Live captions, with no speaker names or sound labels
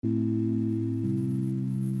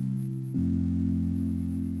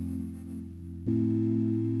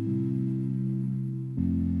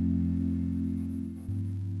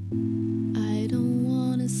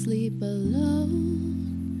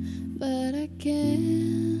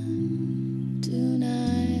again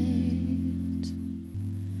tonight.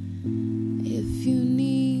 If you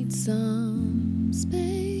need some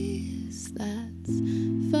space, that's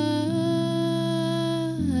fine.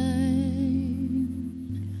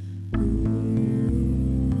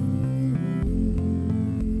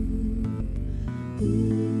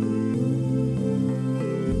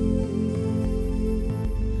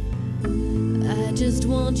 I just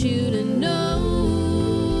want you to know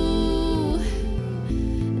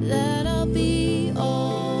that I'll be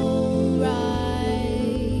alright,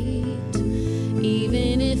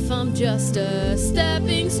 even if I'm just a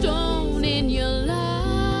stepping stone in your life.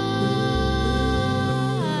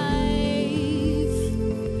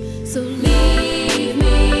 So leave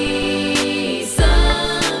me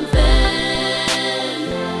something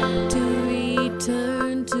to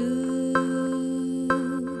return to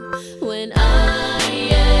when I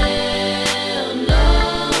am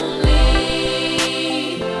lonely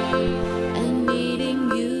and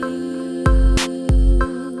needing you.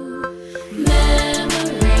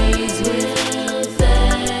 Memories will fade,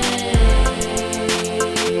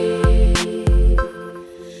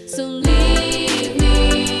 so leave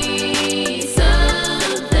me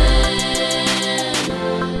something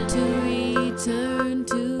to return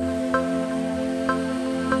to.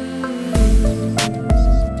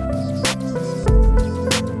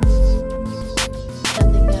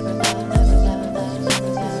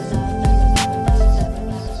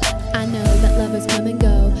 I know that lovers come and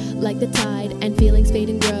go like the tide, and feelings fade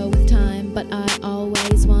and grow with time, but I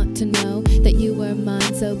always want to know that you were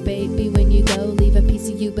mine. So baby, when you go, leave a piece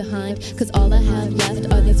of you behind, cause all I have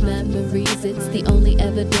left are these memories. It's the only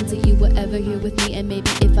evidence that you were ever here with me. And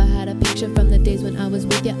maybe if I had a picture from the days when I was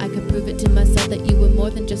with you, I could prove it to myself that you were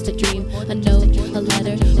more than just a dream. A note, a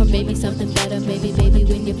letter, or maybe something better. Maybe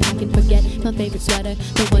when you pack and forget my favorite sweater,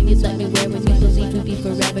 the one you'd let me wear when you believed would be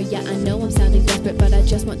forever. Yeah, I know I'm sounding desperate, but I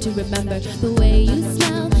just want to remember the way you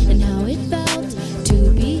smelled and how it felt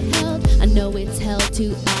to be held. I know it's hell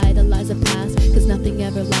to idolize a past, cause nothing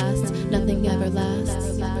ever lasts, nothing ever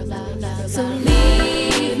lasts. So leave